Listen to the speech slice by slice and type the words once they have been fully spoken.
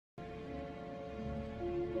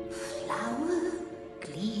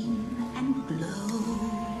blow.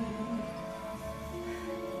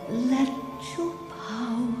 Let your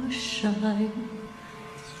power shine.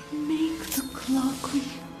 Make the clock ring.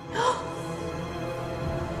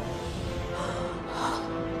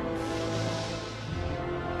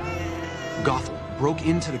 Gothel broke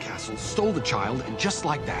into the castle, stole the child, and just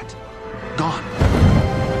like that, gone.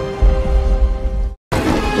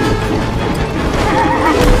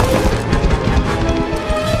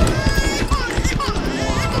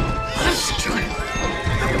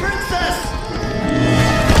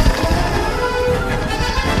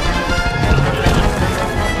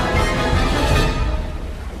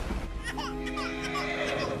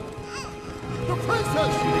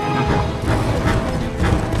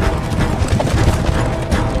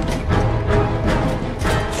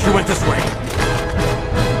 She went this way.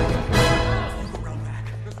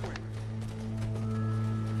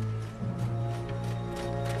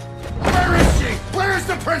 Where is she? Where is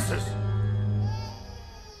the princess?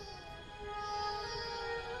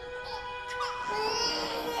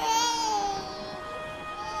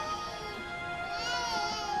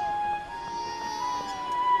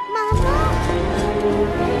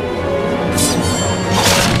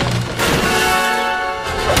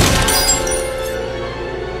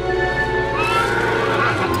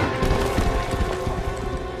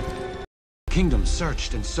 Kingdom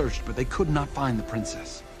searched and searched, but they could not find the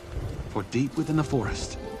princess. For deep within the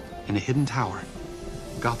forest, in a hidden tower,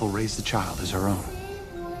 Gothel raised the child as her own.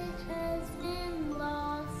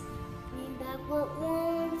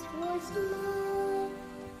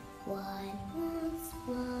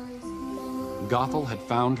 Gothel had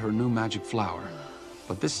found her new magic flower,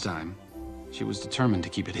 but this time, she was determined to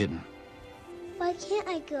keep it hidden. Why can't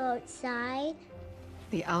I go outside?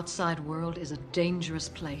 The outside world is a dangerous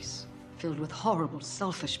place, filled with horrible,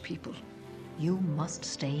 selfish people. You must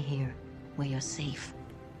stay here, where you're safe.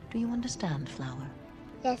 Do you understand, Flower?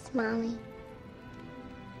 Yes, Mommy.